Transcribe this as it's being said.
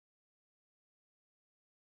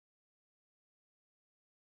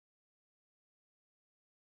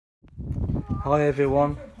Hi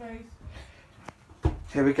everyone.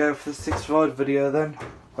 Here we go for the 6th ride video then.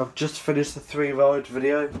 I've just finished the 3 ride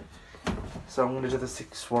video, so I'm going to do the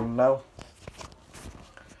 6th one now.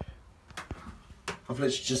 I've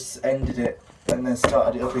literally just ended it and then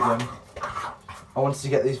started it up again. I wanted to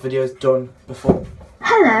get these videos done before.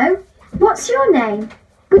 Hello, what's your name?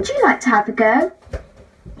 Would you like to have a go?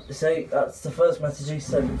 See, that's the first message he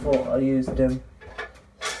sent before I used him.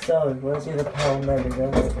 So, where's the other pound? There we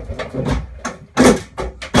go.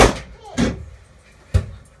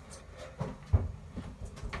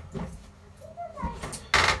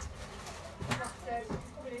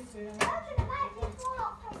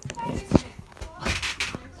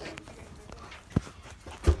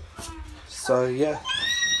 So yeah,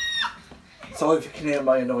 sorry if you can hear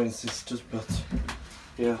my annoying sisters, but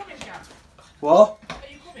yeah. What? Are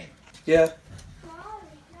you coming? Yeah.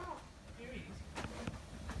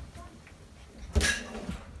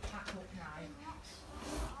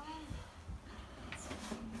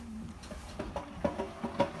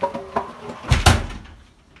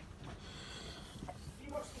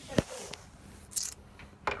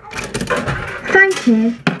 Thank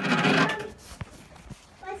you.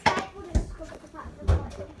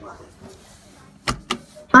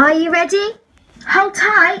 Are you ready? Hold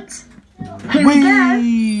tight. Here we go.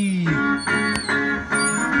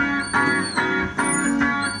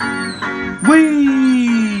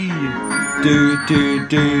 Wee! Do do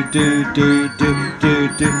do do do do do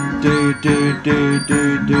do do do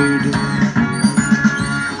do do.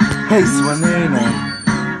 Hey Swanina,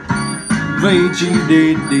 raging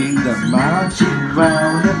did the magic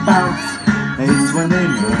roundabouts. Hey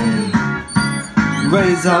Swanina,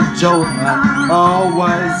 raise up Jonah,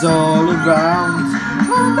 always all around.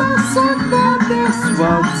 And I said that this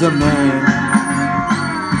was a man.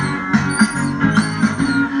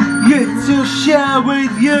 Yet to share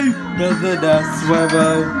with you, brother, that's where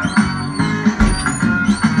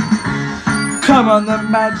come on the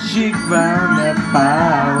magic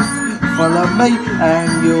roundabout. Follow me and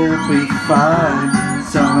you'll be fine.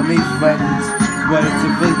 So many friends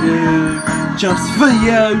waiting for you, just for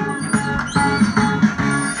you.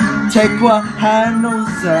 Take what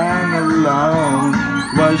handles and alone.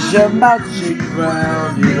 Was your magic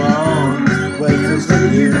round you on? Waiting for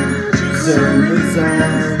you, soon as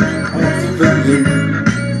I'm waiting for you.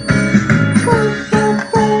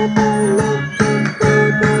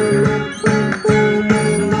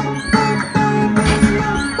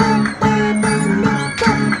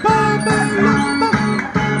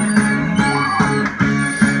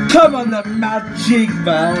 Come on the magic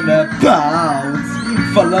roundabout.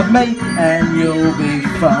 Follow me and you'll be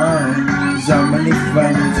fine. So many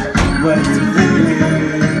friends waiting for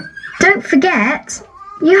you. Don't forget,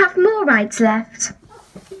 you have more rides left.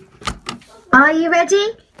 Are you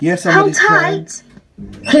ready? Yes, I'm Hold ready. tight.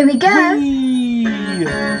 Here we go. Whee!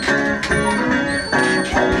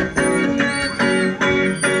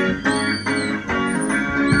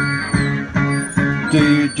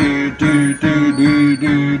 Do do do do do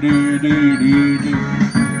do do do do do.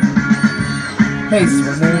 Hey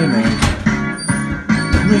Swanina,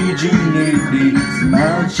 rejuvenate these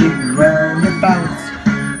magic roundabouts.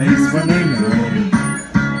 Hey Swanina,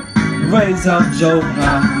 raise up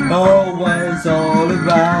Jonah, always all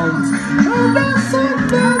around. And I said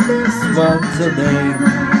that this one's a name.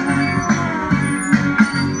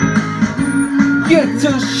 Get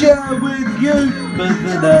to share with you, but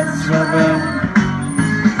that's forever.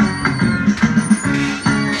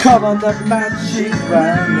 Come on the magic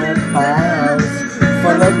roundabout.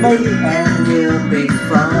 Follow me and you'll be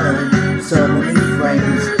fine. So many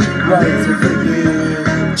friends waiting for you,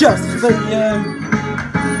 just for you.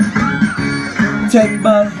 Take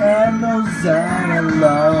my hand, Hosanna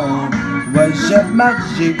alone. Where's your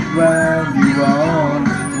magic round you on?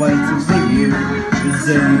 Waiting for you,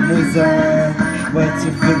 Hosanna,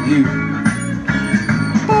 waiting for you.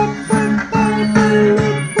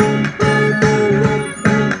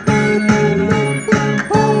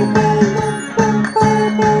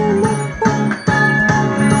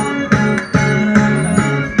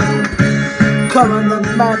 Come on the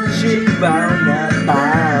magic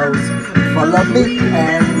roundabout. Follow me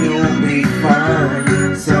and you'll be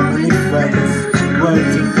fine. So many friends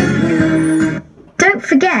waiting for you. Don't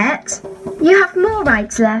forget, you have more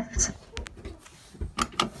rides left.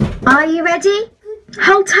 Are you ready?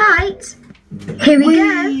 Hold tight. Here we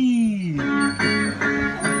go.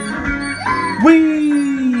 Whee!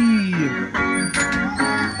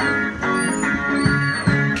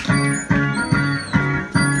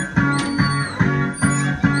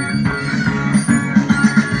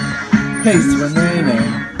 Hey Swanina,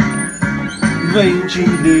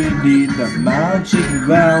 Raging in the magic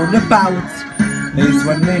roundabout is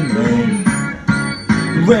running in.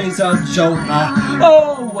 Rays of joy are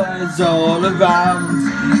always all around,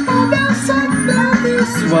 and I said that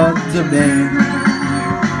is wonderment.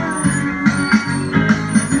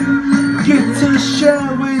 Get to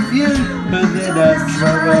share with you, but then I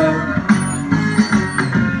sorrow.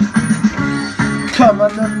 Come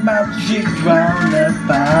on the magic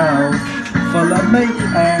roundabout, follow me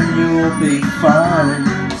and you'll be fine.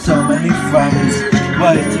 So many friends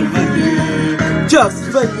waiting for you, just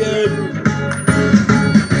for you.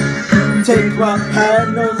 Take one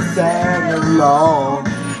hand and along,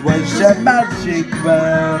 where's your magic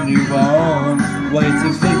round you on?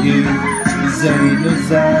 Waiting for you,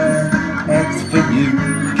 Zainazan, it's for you.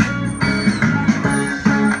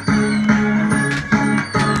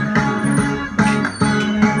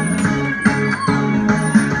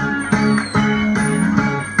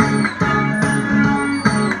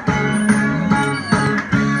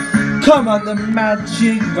 Come on the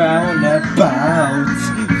magic roundabout,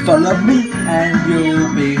 follow me and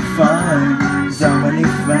you'll be fine. So many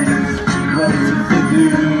friends waiting for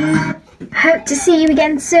you. Hope to see you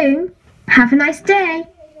again soon. Have a nice day.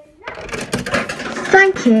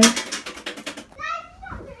 Thank you.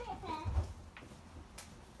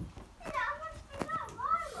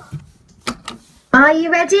 Are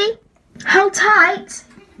you ready? Hold tight.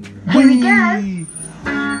 Here we go.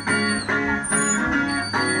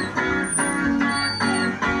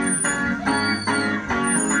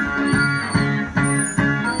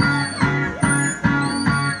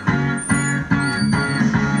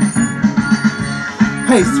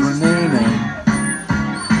 Hey, swimming in,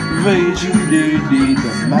 raging in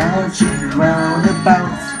the magic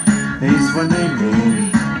roundabout is running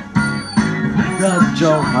in. The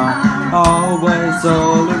Joker always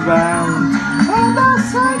all around, and I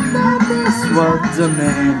said that this was the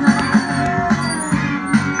name.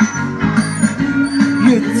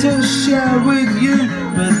 Get to share with you,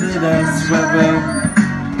 but that's forever.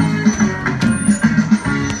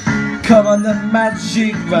 Come on the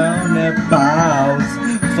magic roundabout,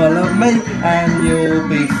 follow me and you'll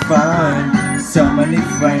be fine. So many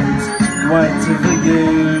friends waiting for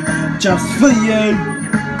you, just for you.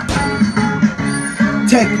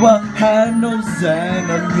 Take one hand and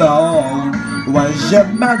along, where's your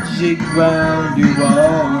magic round you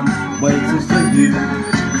on? Waiting for you,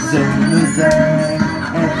 Zainazan,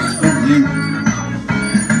 it's for you.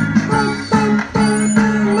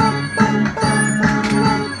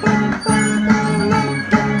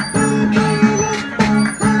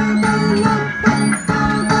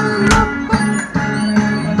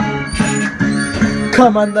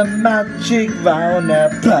 Come on the magic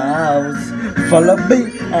roundabout, follow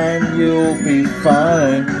me and you'll be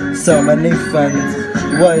fine. So many friends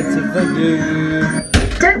waiting for you.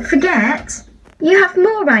 Don't forget, you have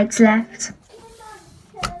more rides left.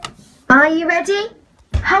 Are you ready?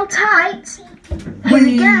 Hold tight. Here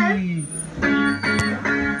we go.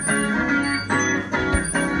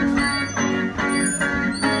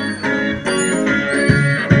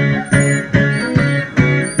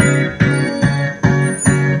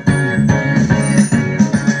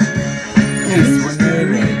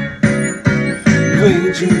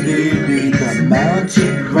 Raging in the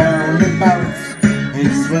magic roundabout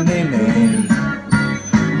is running in.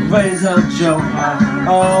 Rays of joy are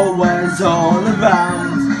always all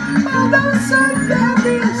around, and I said that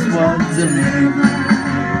this was the name.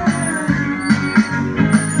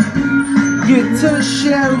 Get to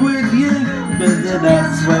share with you, but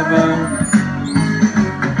that's forever.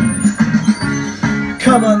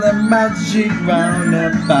 Come on the magic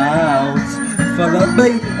roundabout, follow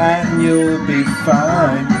me and you'll be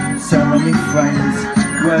fine. So many friends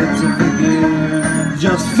waiting for you,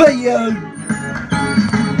 just for you.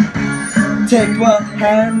 Take one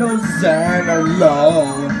hand and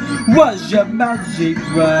along, what's your magic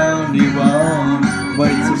round you on?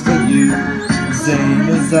 Waiting for you,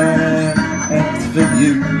 Zainazan, it's for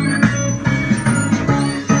you.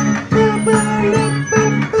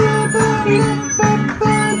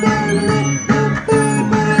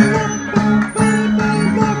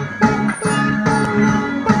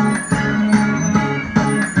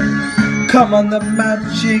 Come on the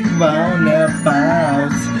magic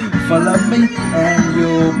roundabout, follow me and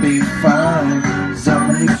you'll be fine. So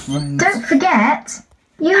many friends. Don't forget,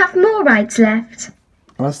 you have more rides left.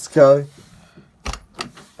 Let's go.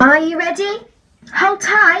 Are you ready? Hold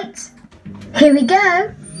tight. Here we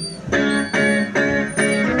go.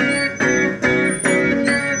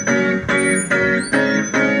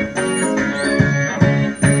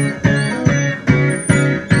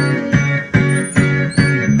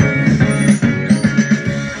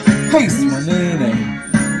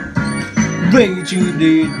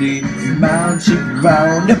 dee, marching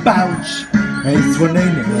round about. It's when they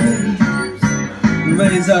need.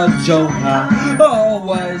 Raise a joker,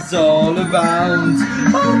 always all around.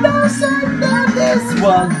 Oh, no, so that is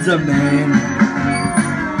wonderment.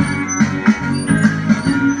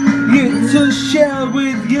 You to share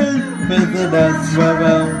with you, but that's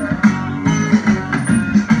well.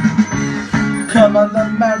 Come on the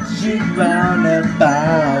magic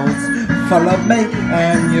roundabout. Follow me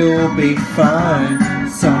and you'll be fine.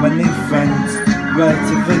 So many friends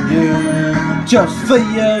waiting for you, just for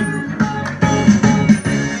you.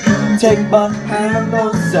 Take my hand,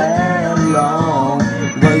 oh say long.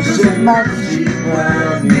 Raise your magic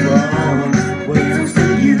round you on. Waiting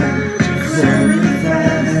for you, just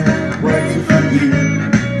anything. Waiting for you.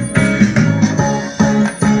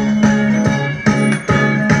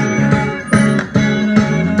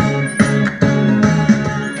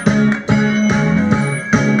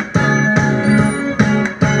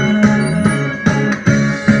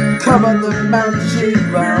 Come on the magic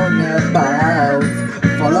roundabout.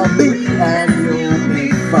 Follow me and you'll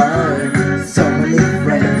be fine. So many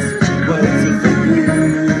friends waiting for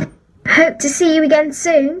you. Hope to see you again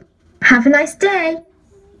soon. Have a nice day.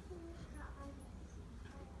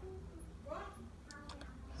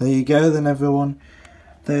 There you go then everyone.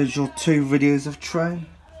 There's your 2 videos of Trey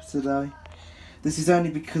today. This is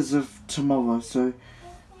only because of tomorrow, so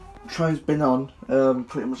Trey's been on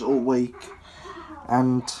pretty much all week.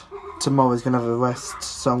 And tomorrow's going to have a rest,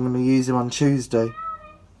 so I'm going to use him on Tuesday.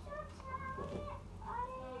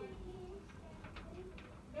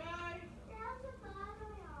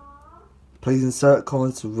 Please insert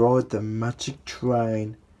comments to ride the magic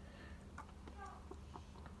train.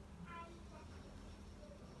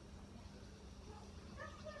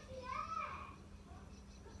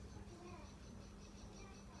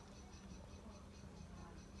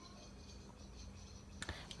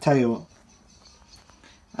 Tell you what,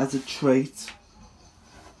 as a treat,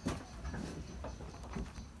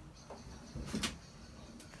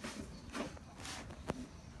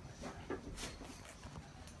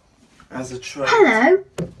 Hello,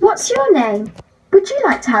 what's your name? Would you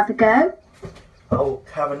like to have a go? I'll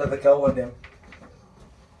have another go on him.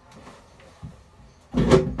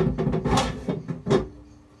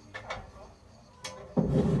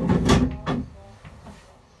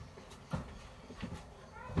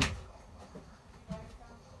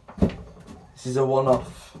 This is a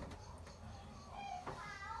one-off.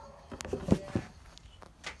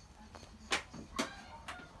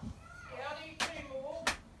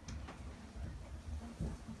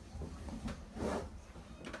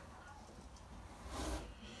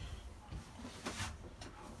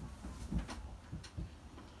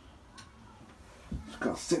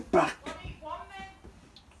 Gotta sit back.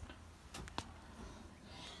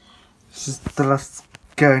 This is the last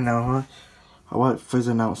go now, right? I wait for his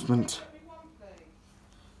announcement.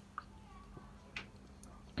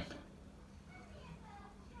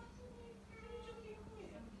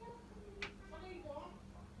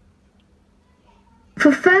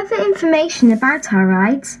 For further information about our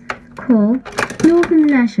rides, call Northern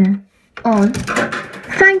Leisure on.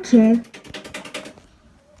 Thank you.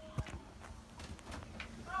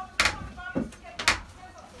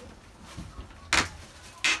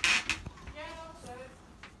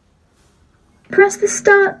 Press the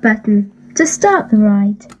start button to start the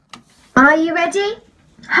ride. Are you ready?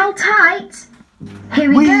 Hold tight. Here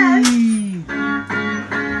we go.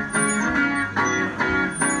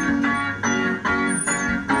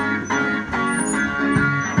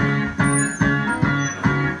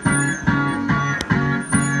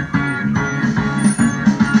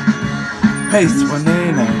 Hey,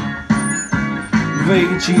 Swanina,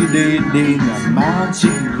 Ragey Lady,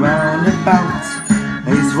 marching roundabout.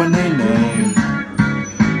 Hey, Swanina,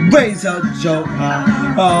 raise a joker,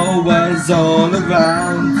 always all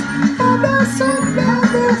around. And I said that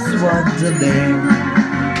this wonderland.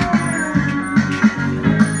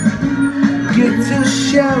 Get to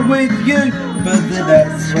share with you, but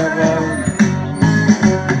that's wrong.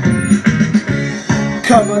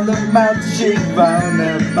 Come on the magic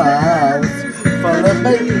roundabout. Follow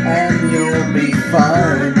me and you'll be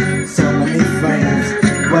fine. So many friends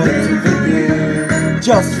waiting for you,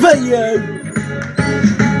 just for you.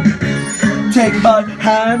 Take my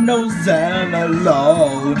hand, oh Zen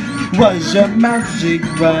alone. Was your magic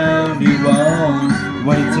round you on?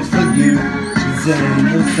 Waiting for you, Zen,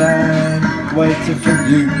 oh Zen, waiting for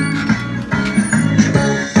you.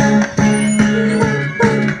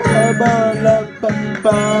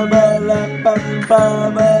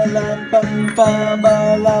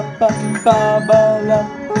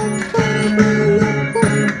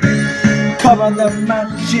 Come on the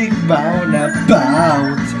magic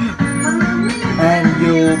roundabout, and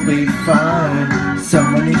you'll be fine. So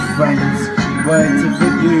many friends waiting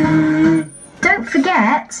for you. Don't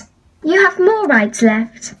forget, you have more rides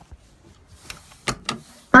left.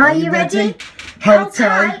 Are you ready? Hold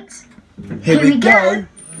tight. Here we go.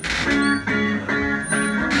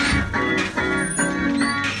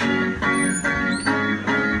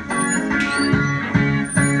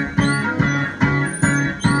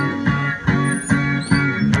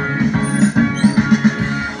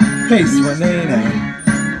 Hey Swanina,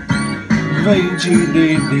 raging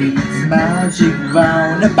in the magic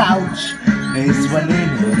roundabout. Hey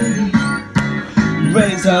Swanina,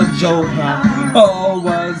 raise up Joker,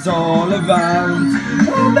 always all around.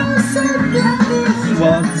 And I said that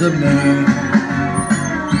was a man.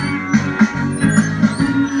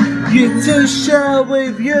 You to share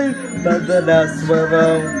with you, but then that's where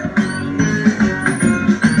I'll.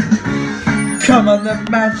 Come on the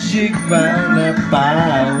magic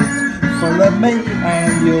roundabout. Follow me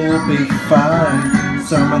and you'll be fine.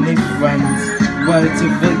 So many friends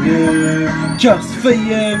waiting for you, just for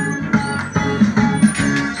you.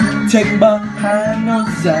 Take my hand on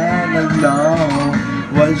Zan along.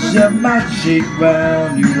 What's your magic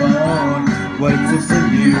round you on? Waiting for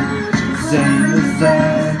you,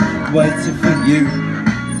 Zan, waiting for you.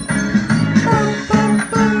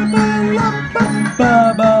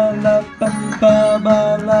 Ba ba la ba ba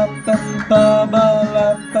ba la ba ba ba la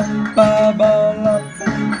ba ba ba la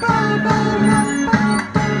ba ba la.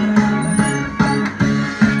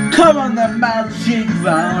 Come on the magic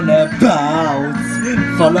roundabout,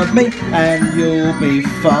 follow me and you'll be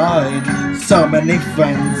fine. So many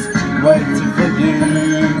friends waiting for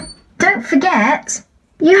you. Don't forget,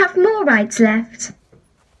 you have more rides left.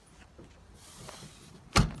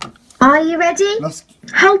 Are you ready? Let's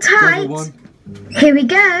hold tight. Here we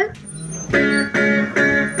go.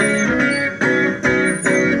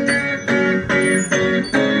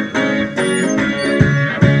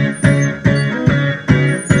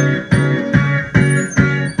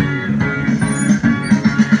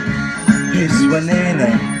 It's Swanina,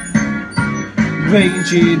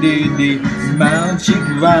 raging in the magic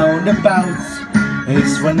roundabout.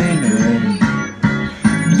 It's Swanina,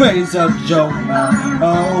 raise up Joker,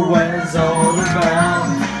 always all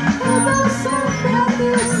around. And I said that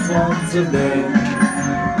this once a day.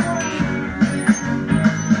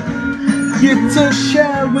 You to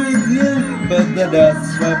share with you, but that's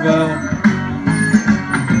where.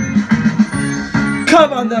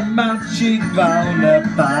 Come on the magic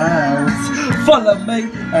roundabout, follow me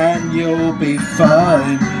and you'll be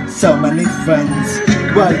fine. So many friends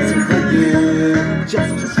waiting for you,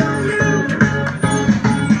 just for you.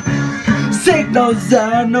 Sing no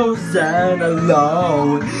Zan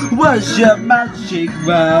alone. What's your magic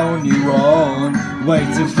round you on?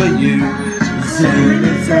 Waiting for you,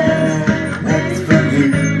 Zan, waiting for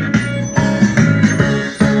you.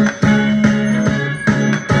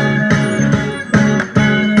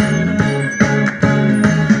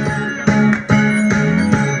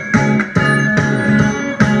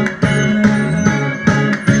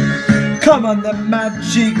 Come on the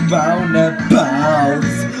magic roundabout,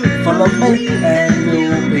 follow me and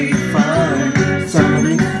you'll be fine. So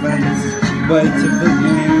many friends waiting for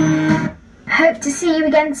you. Hope to see you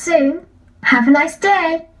again soon. Have a nice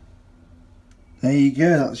day. There you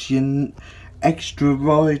go, that's your extra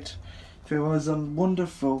ride. It was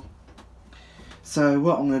wonderful. So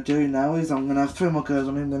what I'm going to do now is I'm going to throw my girls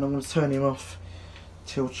on him, then I'm going to turn him off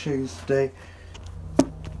till Tuesday.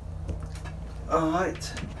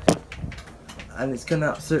 Alright. And it's going to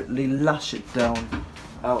absolutely lash it down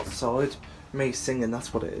outside. Me singing,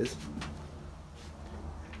 that's what it is.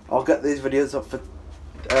 I'll get these videos up for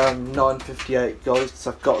 9:58 guys, because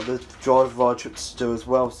I've got the drive-by trips to do as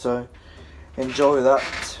well, so enjoy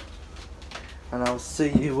that. And I'll see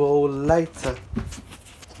you all later.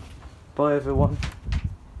 Bye everyone.